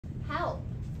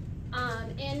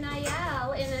And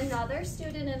Nyelle and another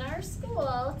student in our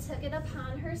school took it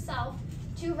upon herself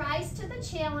to rise to the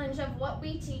challenge of what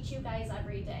we teach you guys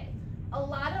every day. A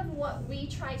lot of what we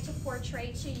try to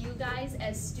portray to you guys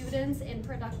as students and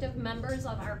productive members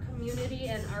of our community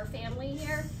and our family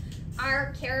here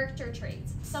are character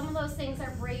traits. Some of those things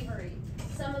are bravery.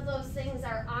 Some of those things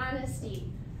are honesty.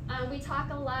 We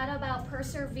talk a lot about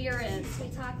perseverance. We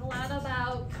talk a lot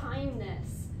about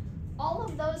kindness. All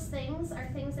of those things are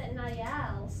things that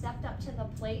Nyelle stepped up to the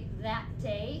plate that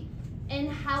day and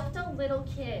helped a little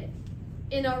kid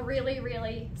in a really,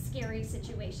 really scary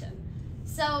situation.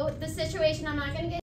 So the situation, I'm not going to get